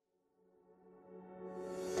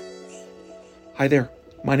Hi there.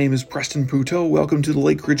 My name is Preston Puto. Welcome to the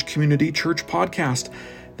Lake Ridge Community Church podcast.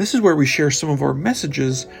 This is where we share some of our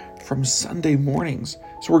messages from Sunday mornings.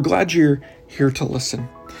 So we're glad you're here to listen.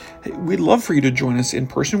 Hey, we'd love for you to join us in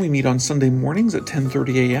person. We meet on Sunday mornings at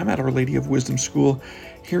 10:30 a.m. at Our Lady of Wisdom School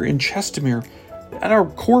here in Chestermere. At our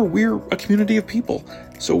core, we're a community of people.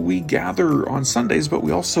 So we gather on Sundays, but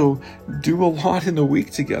we also do a lot in the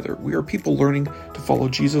week together. We are people learning to follow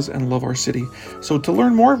Jesus and love our city. So to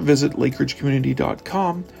learn more, visit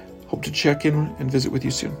lakeridgecommunity.com. Hope to check in and visit with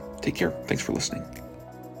you soon. Take care. Thanks for listening.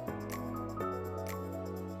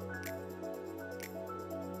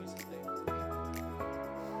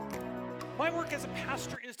 My work as a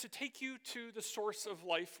pastor is to take you to the source of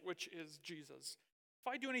life, which is Jesus. If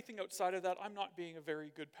I do anything outside of that, I'm not being a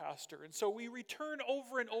very good pastor. And so we return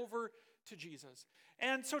over and over to Jesus.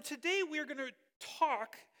 And so today we are going to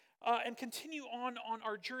talk and continue on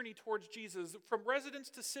our journey towards Jesus, from residents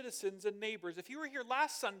to citizens and neighbors. If you were here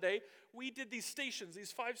last Sunday, we did these stations,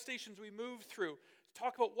 these 5 stations we moved through to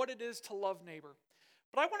talk about what it is to love neighbor.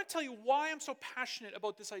 But I want to tell you why I'm so passionate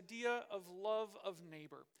about this idea of love of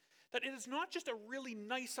neighbor. That it is not just a really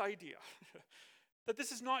nice idea. That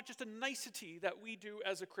this is not just a nicety that we do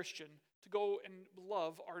as a Christian to go and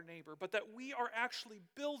love our neighbor, but that we are actually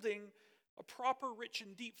building a proper, rich,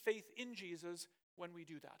 and deep faith in Jesus when we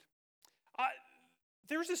do that.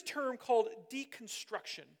 There's this term called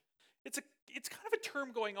deconstruction. It's kind of a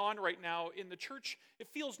term going on right now in the church. It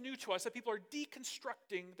feels new to us that people are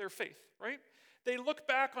deconstructing their faith, right? They look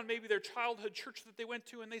back on maybe their childhood church that they went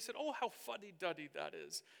to and they said, oh, how fuddy-duddy that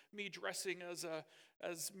is, me dressing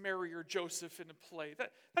as Mary or Joseph in a play.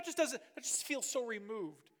 That just feels so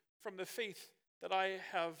removed from the faith that I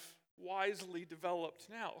have wisely developed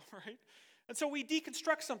now, right? And so we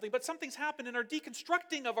deconstruct something, but something's happened in our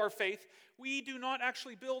deconstructing of our faith. We do not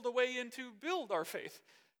actually build a way into build our faith.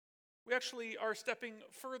 We actually are stepping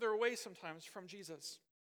further away sometimes from Jesus.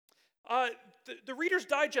 The Reader's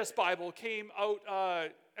Digest Bible came out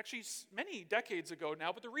actually many decades ago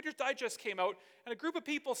now, but the Reader's Digest came out, and a group of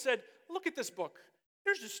people said, look at this book.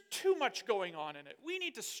 There's just too much going on in it. We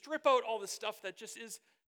need to strip out all this stuff that just is,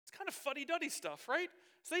 it's kind of fuddy-duddy stuff, right?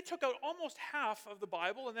 So they took out almost half of the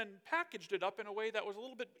Bible and then packaged it up in a way that was a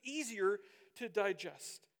little bit easier to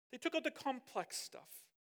digest. They took out the complex stuff.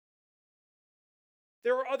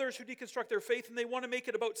 There are others who deconstruct their faith and they want to make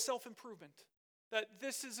it about self-improvement. That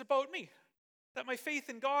this is about me. That my faith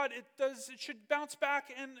in God, it should bounce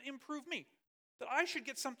back and improve me. That I should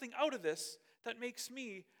get something out of this that makes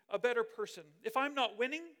me a better person. If I'm not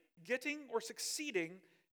winning, getting, or succeeding,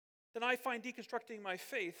 then I find deconstructing my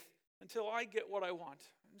faith until I get what I want.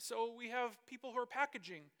 And so we have people who are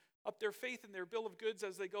packaging up their faith in their bill of goods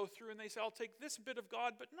as they go through, and they say, I'll take this bit of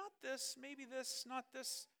God, but not this, maybe this, not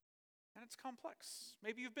this. And it's complex.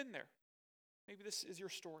 Maybe you've been there. Maybe this is your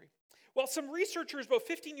story. Well, some researchers about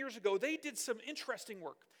 15 years ago, they did some interesting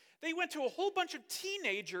work. They went to a whole bunch of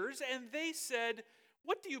teenagers and they said,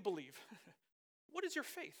 what do you believe? What is your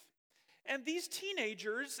faith? And these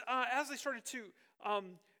teenagers, as they started to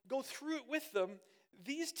go through it with them,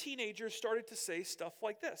 these teenagers started to say stuff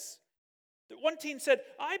like this. One teen said,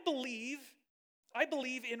 I believe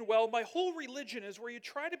in, well, my whole religion is where you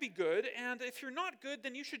try to be good, and if you're not good,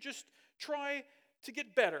 then you should just try to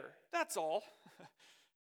get better. That's all.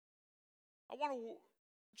 I want to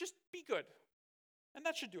just be good. And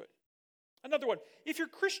that should do it. Another one. If you're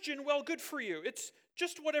Christian, well, good for you. It's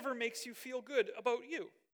just whatever makes you feel good about you.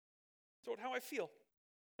 That's how I feel.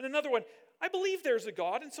 And another one. I believe there's a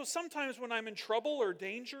God, and so sometimes when I'm in trouble or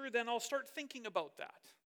danger, then I'll start thinking about that.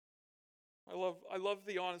 I love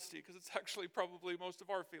the honesty, because it's actually probably most of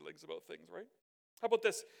our feelings about things, right? How about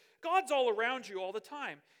this? God's all around you all the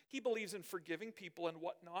time. He believes in forgiving people and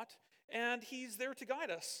whatnot, and he's there to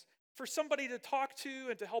guide us. For somebody to talk to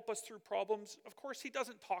and to help us through problems, of course, he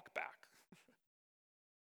doesn't talk back.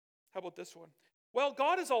 How about this one? Well,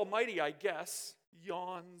 God is almighty, I guess.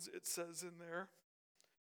 Yawns, it says in there.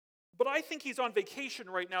 But I think he's on vacation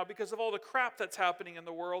right now because of all the crap that's happening in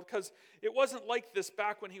the world, because it wasn't like this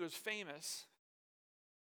back when he was famous.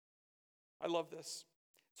 I love this.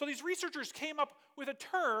 So these researchers came up with a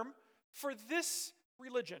term for this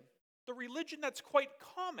religion, the religion that's quite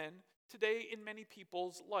common today in many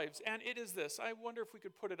people's lives. And it is this. I wonder if we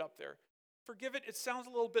could put it up there. Forgive it, it sounds a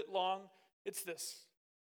little bit long. It's this.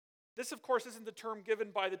 This, of course, isn't the term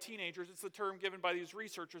given by the teenagers. It's the term given by these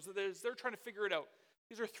researchers. They're trying to figure it out.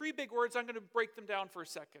 These are 3 big words. I'm going to break them down for a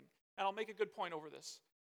second, and I'll make a good point over this.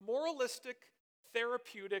 Moralistic,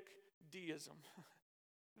 therapeutic, deism.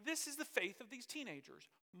 This is the faith of these teenagers.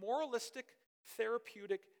 Moralistic,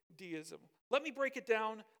 therapeutic deism. Let me break it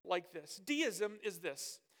down like this. Deism is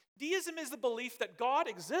this. Deism is the belief that God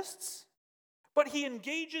exists, but he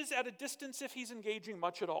engages at a distance if he's engaging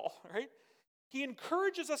much at all, right? He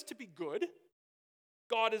encourages us to be good.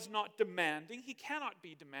 God is not demanding. He cannot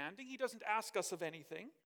be demanding. He doesn't ask us of anything.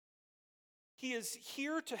 He is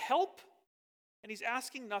here to help, and he's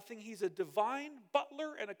asking nothing. He's a divine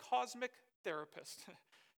butler and a cosmic therapist.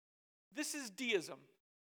 This is deism.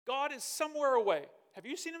 God is somewhere away. Have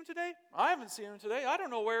you seen him today? I haven't seen him today. I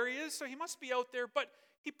don't know where he is, so he must be out there, but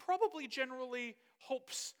he probably generally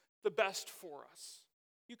hopes the best for us.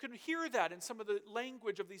 You can hear that in some of the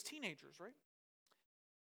language of these teenagers, right?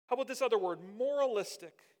 How about this other word,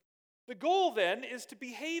 moralistic? The goal then is to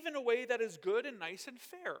behave in a way that is good and nice and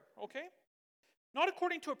fair, okay? Not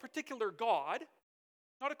according to a particular God,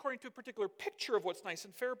 not according to a particular picture of what's nice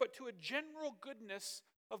and fair, but to a general goodness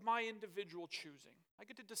of my individual choosing. I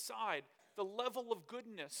get to decide the level of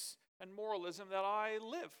goodness and moralism that I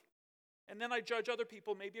live. And then I judge other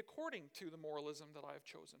people maybe according to the moralism that I have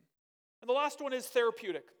chosen. And the last one is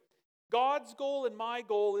therapeutic. God's goal and my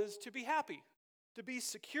goal is to be happy, to be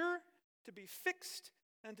secure, to be fixed,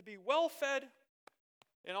 and to be well-fed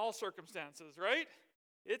in all circumstances, right?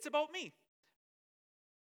 It's about me.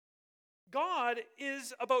 God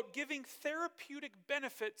is about giving therapeutic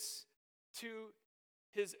benefits to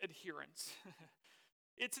his adherents.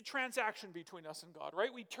 It's a transaction between us and God,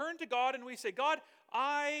 right? We turn to God and we say, God,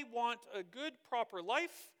 I want a good, proper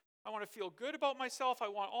life. I want to feel good about myself. I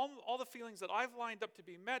want all the feelings that I've lined up to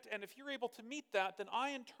be met. And if you're able to meet that, then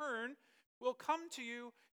I, in turn, will come to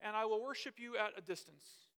you and I will worship you at a distance.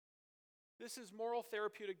 This is moral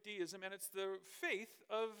therapeutic deism, and it's the faith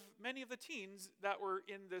of many of the teens that were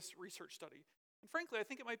in this research study. And frankly, I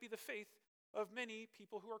think it might be the faith of many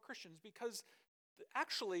people who are Christians, because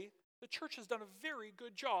actually, the church has done a very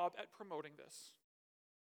good job at promoting this.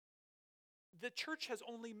 The church has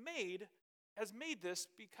made this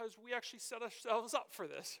because we actually set ourselves up for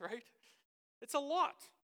this, right? It's a lot.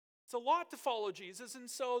 It's a lot to follow Jesus, and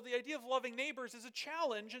so the idea of loving neighbors is a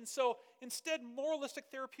challenge, and so instead moralistic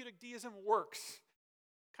therapeutic deism works.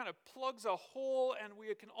 Kind of plugs a hole, and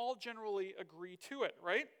we can all generally agree to it,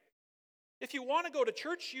 right? If you want to go to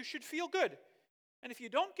church, you should feel good. And if you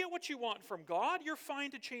don't get what you want from God, you're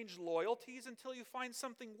fine to change loyalties until you find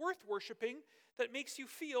something worth worshiping that makes you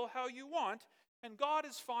feel how you want, and God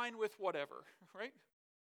is fine with whatever, right?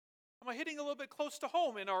 Am I hitting a little bit close to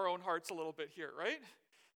home in our own hearts a little bit here, right?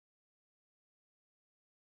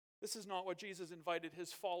 This is not what Jesus invited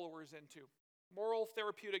his followers into. Moral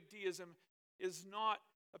therapeutic deism is not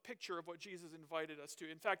a picture of what Jesus invited us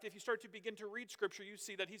to. In fact, if you start to begin to read Scripture, you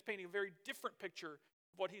see that he's painting a very different picture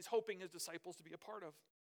of what he's hoping his disciples to be a part of.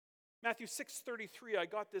 Matthew 6:33, I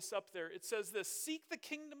got this up there. It says this, "Seek the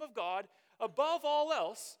kingdom of God above all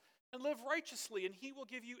else and live righteously, and he will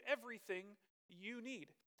give you everything you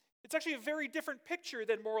need." It's actually a very different picture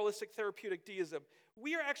than moralistic therapeutic deism.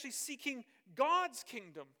 We are actually seeking God's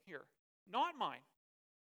kingdom here, not mine.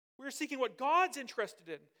 We're seeking what God's interested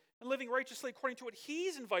in and living righteously according to what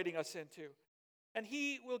he's inviting us into. And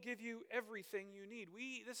he will give you everything you need.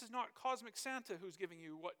 This is not cosmic Santa who's giving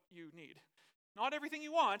you what you need. Not everything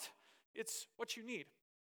you want, it's what you need.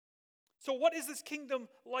 So what is this kingdom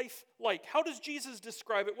life like? How does Jesus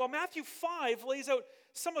describe it? Well, Matthew 5 lays out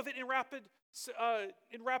some of it in rapid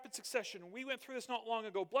succession. We went through this not long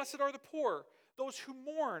ago. Blessed are the poor, those who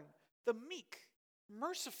mourn, the meek,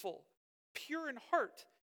 merciful, pure in heart,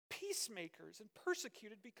 peacemakers, and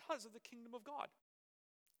persecuted because of the kingdom of God.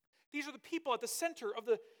 These are the people at the center of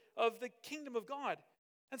the kingdom of God.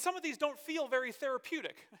 And some of these don't feel very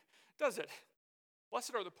therapeutic, does it?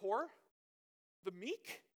 Blessed are the poor, the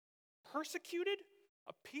meek, persecuted,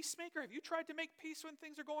 a peacemaker. Have you tried to make peace when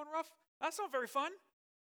things are going rough? That's not very fun,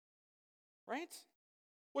 right?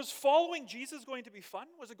 Was following Jesus going to be fun?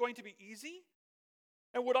 Was it going to be easy?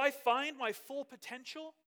 And would I find my full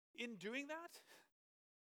potential in doing that?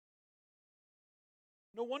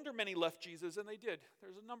 No wonder many left Jesus, and they did.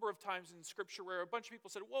 There's a number of times in Scripture where a bunch of people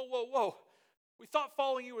said, whoa, whoa, whoa. We thought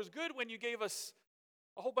following you was good when you gave us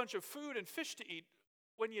a whole bunch of food and fish to eat,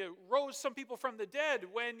 when you rose some people from the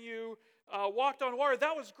dead, when you walked on water.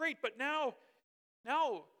 That was great, but now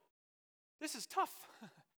this is tough.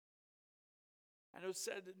 And it was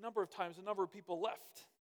said a number of times, a number of people left.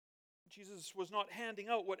 Jesus was not handing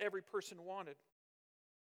out what every person wanted.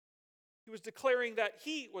 He was declaring that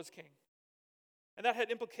he was king. And that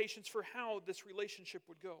had implications for how this relationship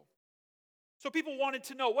would go. So people wanted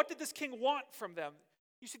to know, what did this king want from them?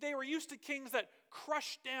 You see, they were used to kings that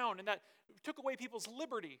crushed down and that took away people's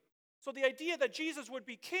liberty. So the idea that Jesus would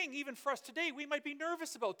be king, even for us today, we might be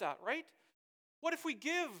nervous about that, right? What if we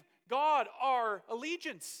give God our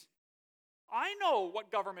allegiance? I know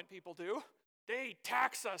what government people do. They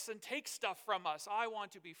tax us and take stuff from us. I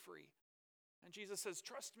want to be free. And Jesus says,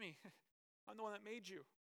 trust me. I'm the one that made you.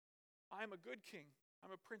 I'm a good king.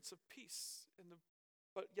 I'm a prince of peace.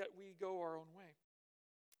 But yet we go our own way.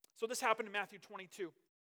 So this happened in Matthew 22.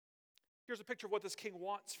 Here's a picture of what this king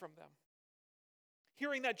wants from them.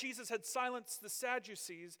 Hearing that Jesus had silenced the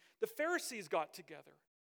Sadducees, the Pharisees got together.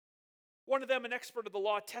 One of them, an expert of the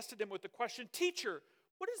law, tested him with the question, Teacher,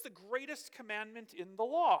 what is the greatest commandment in the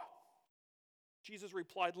law? Jesus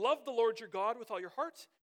replied, love the Lord your God with all your heart,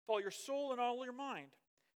 with all your soul, and all your mind.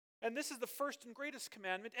 And this is the first and greatest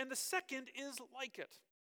commandment, and the second is like it.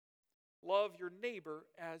 Love your neighbor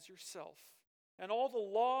as yourself. And all the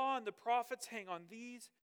law and the prophets hang on these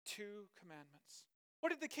two commandments. What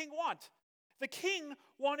did the king want? The king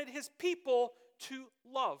wanted his people to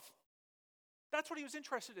love. That's what he was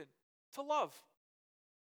interested in, to love.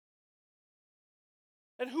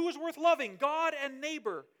 And who was worth loving? God and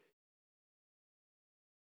neighbor.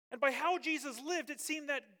 And by how Jesus lived, it seemed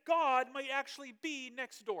that God might actually be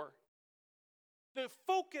next door. The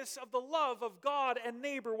focus of the love of God and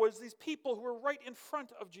neighbor was these people who were right in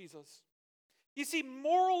front of Jesus. You see,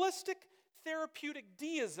 moralistic therapeutic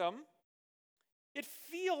deism, it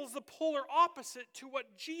feels the polar opposite to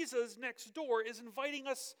what Jesus next door is inviting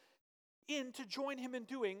us in to join him in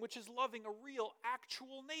doing, which is loving a real,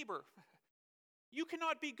 actual neighbor. You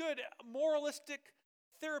cannot be good, moralistic,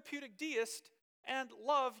 therapeutic deist and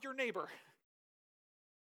love your neighbor.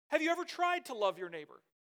 Have you ever tried to love your neighbor?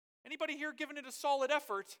 Anybody here given it a solid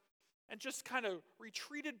effort and just kind of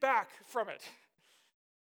retreated back from it?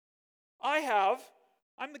 I have.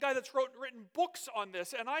 I'm the guy that's written books on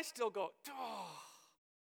this, and I still go,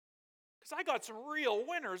 because I got some real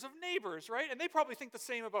winners of neighbors, right? And they probably think the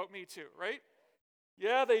same about me too, right?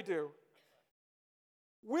 Yeah, they do.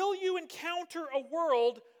 Will you encounter a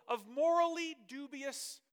world of morally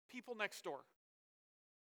dubious people next door?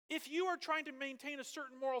 If you are trying to maintain a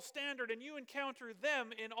certain moral standard and you encounter them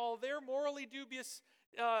in all their morally dubious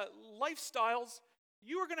lifestyles,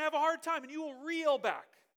 you are going to have a hard time and you will reel back.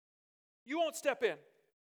 You won't step in.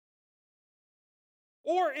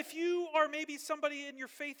 Or if you are maybe somebody in your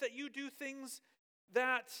faith that you do things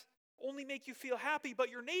that only make you feel happy, but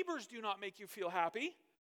your neighbors do not make you feel happy,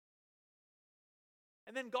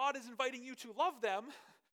 and then God is inviting you to love them,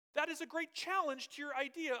 that is a great challenge to your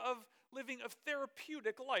idea of living a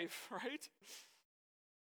therapeutic life, right?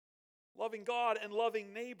 Loving God and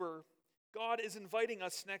loving neighbor, God is inviting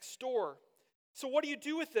us next door. So what do you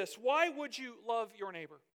do with this? Why would you love your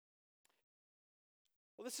neighbor?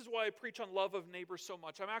 Well, this is why I preach on love of neighbor so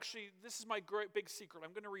much. This is my great big secret.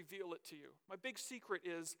 I'm going to reveal it to you. My big secret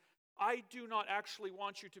is I do not actually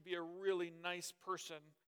want you to be a really nice person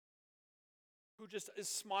who just is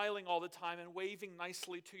smiling all the time and waving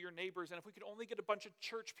nicely to your neighbors. And if we could only get a bunch of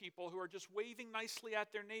church people who are just waving nicely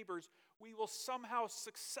at their neighbors, we will somehow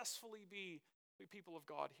successfully be the people of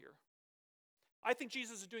God here. I think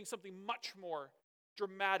Jesus is doing something much more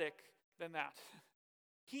dramatic than that.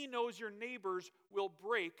 He knows your neighbors will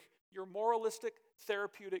break your moralistic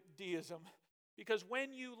therapeutic deism. Because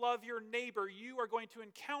when you love your neighbor, you are going to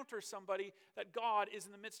encounter somebody that God is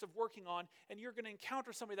in the midst of working on, and you're going to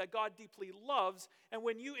encounter somebody that God deeply loves. And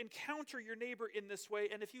when you encounter your neighbor in this way,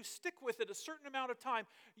 and if you stick with it a certain amount of time,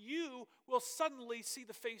 you will suddenly see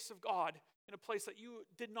the face of God in a place that you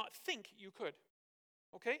did not think you could.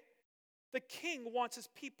 Okay? The king wants his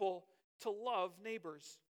people to love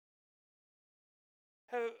neighbors.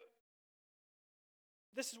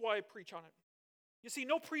 This is why I preach on it. You see,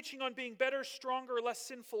 no preaching on being better, stronger, or less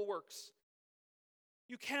sinful works.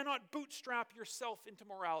 You cannot bootstrap yourself into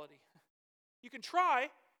morality. You can try,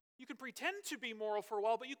 you can pretend to be moral for a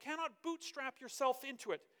while, but you cannot bootstrap yourself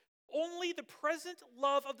into it. Only the present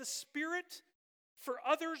love of the Spirit for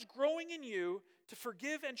others growing in you to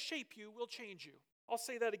forgive and shape you will change you. I'll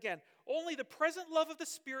say that again. Only the present love of the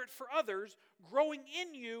Spirit for others growing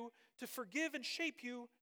in you to forgive and shape you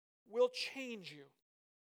will change you.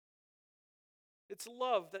 It's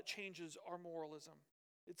love that changes our moralism.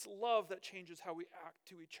 It's love that changes how we act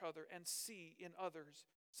to each other and see in others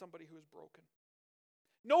somebody who is broken.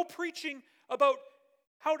 No preaching about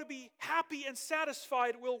how to be happy and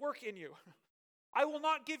satisfied will work in you. I will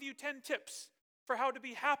not give you 10 tips for how to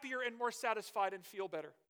be happier and more satisfied and feel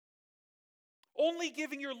better. Only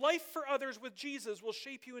giving your life for others with Jesus will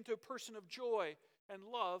shape you into a person of joy and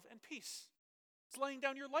love and peace. It's laying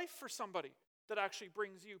down your life for somebody that actually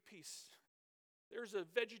brings you peace. There's a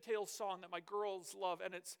VeggieTales song that my girls love,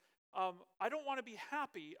 and it's, I don't want to be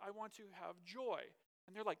happy, I want to have joy.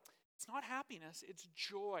 And they're like, it's not happiness, it's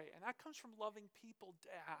joy. And that comes from loving people,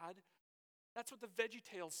 Dad. That's what the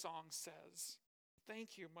VeggieTales song says.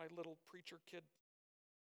 Thank you, my little preacher kid.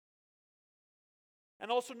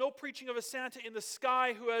 And also, no preaching of a Santa in the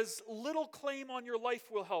sky who has little claim on your life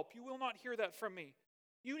will help. You will not hear that from me.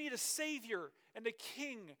 You need a Savior and a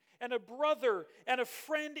King and a brother and a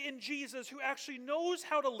friend in Jesus who actually knows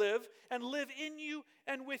how to live and live in you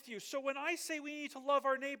and with you. So when I say we need to love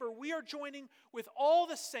our neighbor, we are joining with all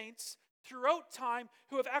the saints throughout time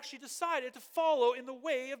who have actually decided to follow in the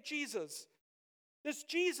way of Jesus. This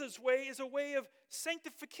Jesus way is a way of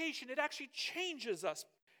sanctification. It actually changes us.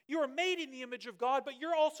 You are made in the image of God, but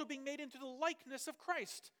you're also being made into the likeness of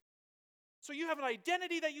Christ. So you have an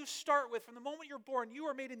identity that you start with. From the moment you're born, you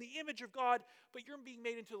are made in the image of God, but you're being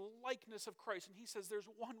made into the likeness of Christ. And he says there's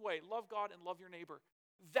one way: love God and love your neighbor.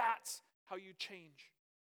 That's how you change.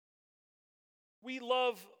 We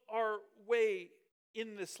love our way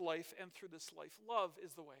in this life and through this life. Love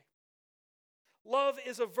is the way. Love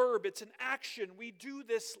is a verb. It's an action. We do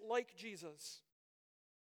this like Jesus.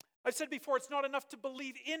 I've said before, it's not enough to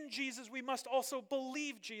believe in Jesus. We must also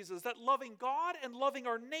believe Jesus. That loving God and loving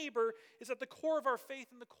our neighbor is at the core of our faith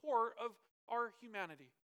and the core of our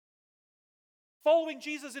humanity. Following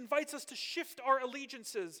Jesus invites us to shift our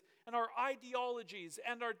allegiances and our ideologies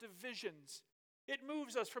and our divisions. It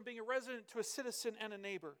moves us from being a resident to a citizen and a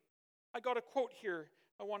neighbor. I got a quote here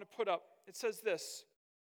I want to put up. It says this: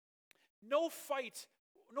 no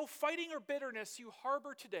fighting or bitterness you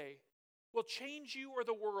harbor today will change you or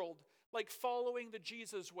the world like following the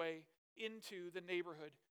Jesus way into the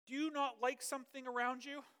neighborhood. Do you not like something around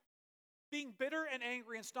you? Being bitter and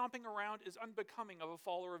angry and stomping around is unbecoming of a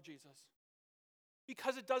follower of Jesus,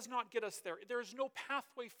 because it does not get us there. There is no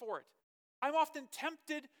pathway for it. I'm often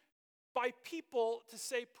tempted by people to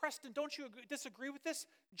say, Preston, don't you disagree with this?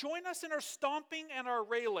 Join us in our stomping and our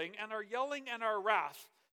railing and our yelling and our wrath.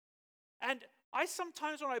 And I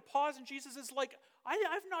sometimes, when I pause in Jesus, is like,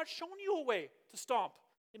 I've not shown you a way to stomp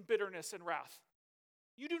in bitterness and wrath.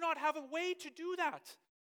 You do not have a way to do that.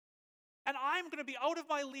 And I'm going to be out of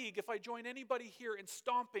my league if I join anybody here in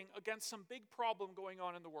stomping against some big problem going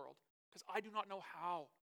on in the world, because I do not know how.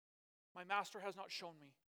 My master has not shown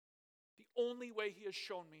me. The only way he has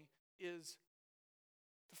shown me is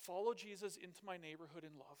to follow Jesus into my neighborhood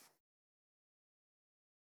in love.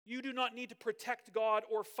 You do not need to protect God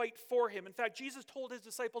or fight for him. In fact, Jesus told his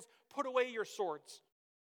disciples, put away your swords.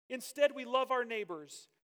 Instead, we love our neighbors.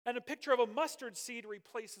 And a picture of a mustard seed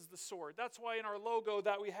replaces the sword. That's why in our logo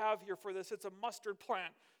that we have here for this, it's a mustard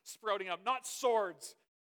plant sprouting up, not swords.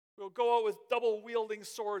 We'll go out with double-wielding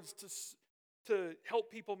swords to help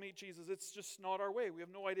people meet Jesus. It's just not our way. We have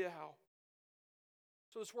no idea how.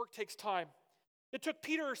 So this work takes time. It took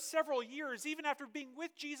Peter several years, even after being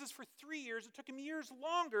with Jesus for 3 years, it took him years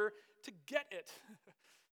longer to get it.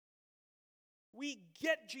 We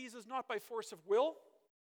get Jesus not by force of will,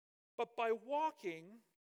 but by walking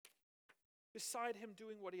beside him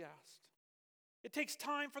doing what he asked. It takes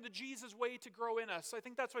time for the Jesus way to grow in us. I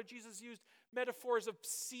think that's why Jesus used metaphors of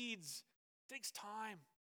seeds. It takes time.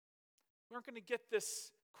 We aren't going to get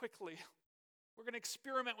this quickly. We're going to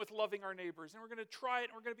experiment with loving our neighbors, and we're going to try it,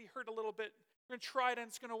 and we're going to be hurt a little bit. We're going to try it, and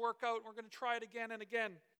it's going to work out, and we're going to try it again and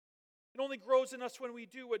again. It only grows in us when we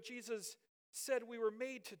do what Jesus said we were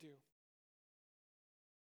made to do.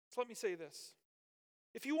 So let me say this.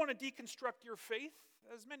 If you want to deconstruct your faith,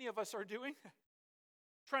 as many of us are doing,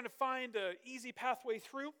 trying to find an easy pathway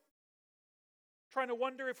through, trying to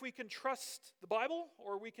wonder if we can trust the Bible,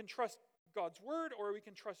 or we can trust God's word, or we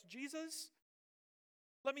can trust Jesus,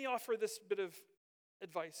 let me offer this bit of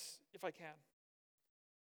advice, if I can.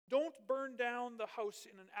 Don't burn down the house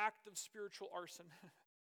in an act of spiritual arson.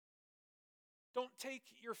 Don't take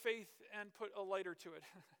your faith and put a lighter to it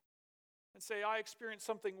and say, I experienced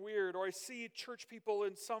something weird, or I see church people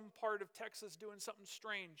in some part of Texas doing something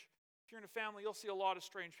strange. If you're in a family, you'll see a lot of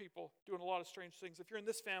strange people doing a lot of strange things. If you're in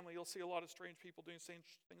this family, you'll see a lot of strange people doing strange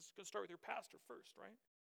things. It's going to start with your pastor first, right?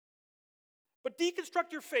 But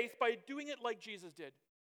deconstruct your faith by doing it like Jesus did.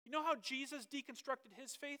 You know how Jesus deconstructed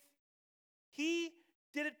his faith? He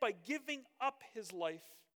did it by giving up his life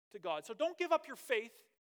to God. So don't give up your faith,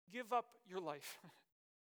 give up your life.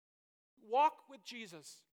 Walk with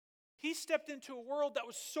Jesus. He stepped into a world that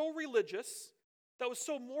was so religious, that was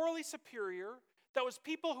so morally superior, that was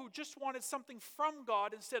people who just wanted something from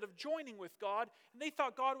God instead of joining with God, and they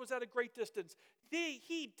thought God was at a great distance.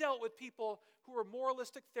 He dealt with people who were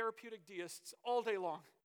moralistic, therapeutic deists all day long.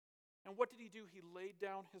 And what did he do? He laid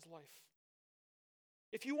down his life.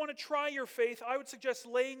 If you want to try your faith, I would suggest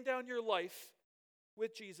laying down your life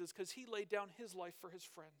with Jesus, because he laid down his life for his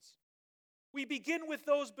friends. We begin with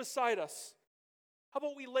those beside us. How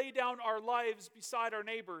about we lay down our lives beside our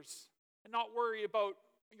neighbors and not worry about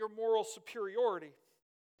your moral superiority.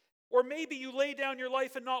 Or maybe you lay down your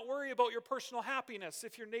life and not worry about your personal happiness,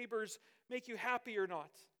 if your neighbors make you happy or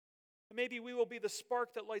not. And maybe we will be the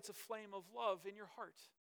spark that lights a flame of love in your heart.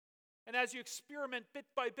 And as you experiment bit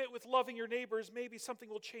by bit with loving your neighbors, maybe something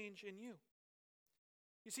will change in you.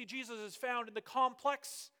 You see, Jesus is found in the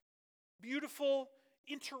complex, beautiful,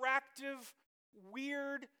 interactive,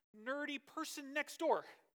 weird, nerdy person next door.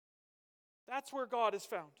 That's where God is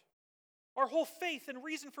found. Our whole faith and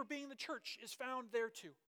reason for being the church is found there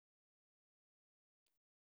too.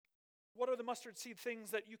 What are the mustard seed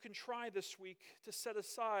things that you can try this week to set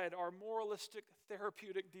aside our moralistic,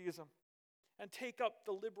 therapeutic deism and take up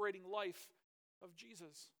the liberating life of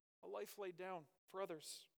Jesus, a life laid down for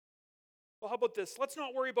others? Well, how about this? Let's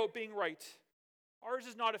not worry about being right. Ours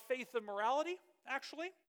is not a faith of morality, actually.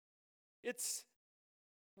 It's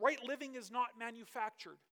right living is not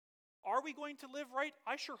manufactured. Are we going to live right?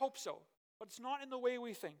 I sure hope so, but it's not in the way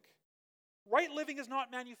we think. Right living is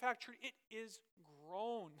not manufactured, it is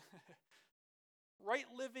grown. Right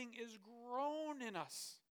living is grown in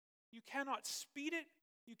us. You cannot speed it,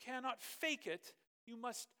 you cannot fake it, you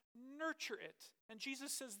must nurture it. And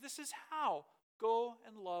Jesus says, this is how. Go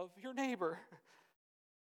and love your neighbor.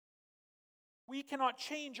 We cannot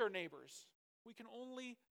change our neighbors. We can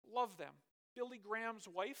only love them. Billy Graham's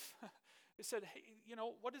wife, they said, hey,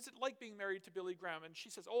 what is it like being married to Billy Graham? And she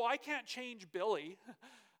says, I can't change Billy.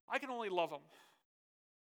 I can only love him.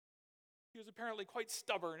 He was apparently quite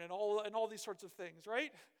stubborn and all these sorts of things,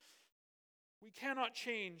 right? We cannot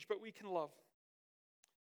change, but we can love.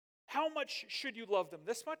 How much should you love them?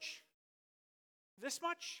 This much? This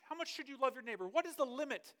much? How much should you love your neighbor? What is the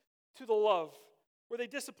limit to the love where they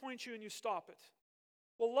disappoint you and you stop it?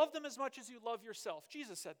 Well, love them as much as you love yourself.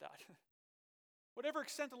 Jesus said that. Whatever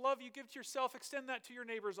extent of love you give to yourself, extend that to your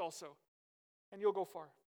neighbors also, and you'll go far.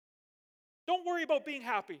 Don't worry about being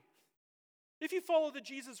happy. If you follow the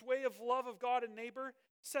Jesus way of love of God and neighbor,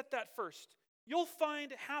 set that first. You'll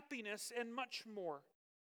find happiness and much more.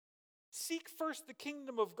 Seek first the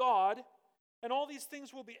kingdom of God, and all these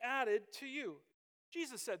things will be added to you.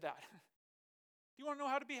 Jesus said that. You want to know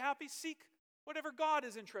how to be happy? Seek whatever God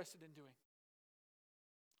is interested in doing.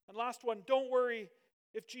 And last one, don't worry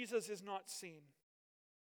if Jesus is not seen.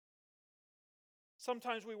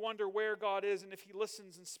 Sometimes we wonder where God is and if he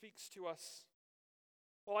listens and speaks to us.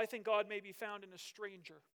 Well, I think God may be found in a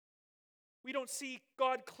stranger. We don't see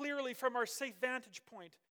God clearly from our safe vantage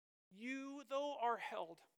point. You, though, are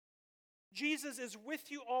held. Jesus is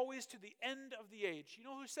with you always to the end of the age. You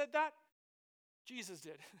know who said that? Jesus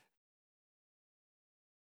did.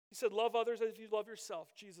 He said, love others as you love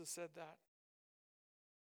yourself. Jesus said that.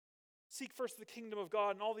 Seek first the kingdom of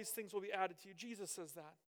God, and all these things will be added to you. Jesus says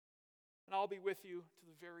that. And I'll be with you to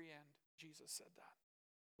the very end. Jesus said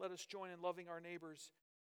that. Let us join in loving our neighbors.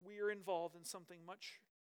 We are involved in something much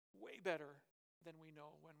way better than we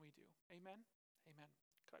know when we do. Amen? Amen.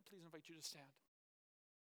 Could I please invite you to stand?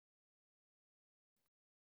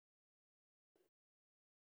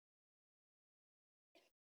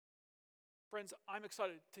 Friends, I'm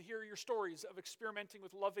excited to hear your stories of experimenting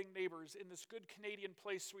with loving neighbors in this good Canadian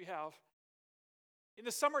place we have. In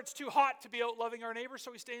the summer, it's too hot to be out loving our neighbors,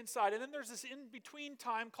 so we stay inside. And then there's this in-between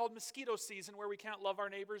time called mosquito season where we can't love our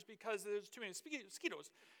neighbors because there's too many mosquitoes.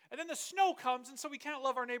 And then the snow comes, and so we can't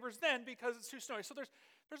love our neighbors then because it's too snowy. So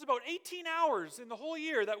there's about 18 hours in the whole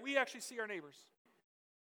year that we actually see our neighbors.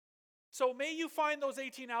 So may you find those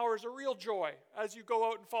 18 hours a real joy as you go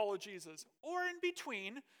out and follow Jesus. Or in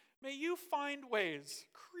between, may you find ways,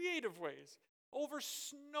 creative ways, over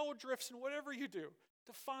snow drifts and whatever you do,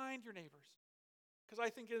 to find your neighbors. Because I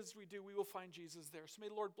think as we do, we will find Jesus there. So may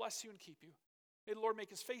the Lord bless you and keep you. May the Lord make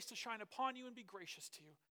his face to shine upon you and be gracious to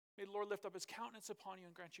you. May the Lord lift up his countenance upon you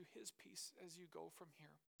and grant you his peace as you go from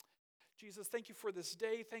here. Jesus, thank you for this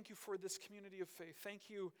day. Thank you for this community of faith. Thank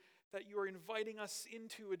you that you are inviting us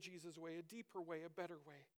into a Jesus way, a deeper way, a better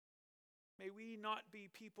way. May we not be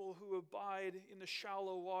people who abide in the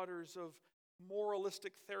shallow waters of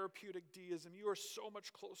moralistic therapeutic deism. You are so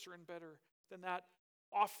much closer and better than that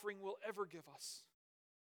offering will ever give us.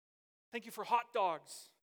 Thank you for hot dogs.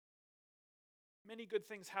 Many good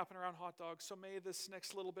things happen around hot dogs, so may this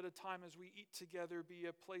next little bit of time as we eat together be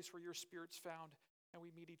a place where your Spirit's found and we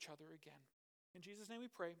meet each other again. In Jesus' name we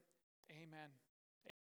pray, amen.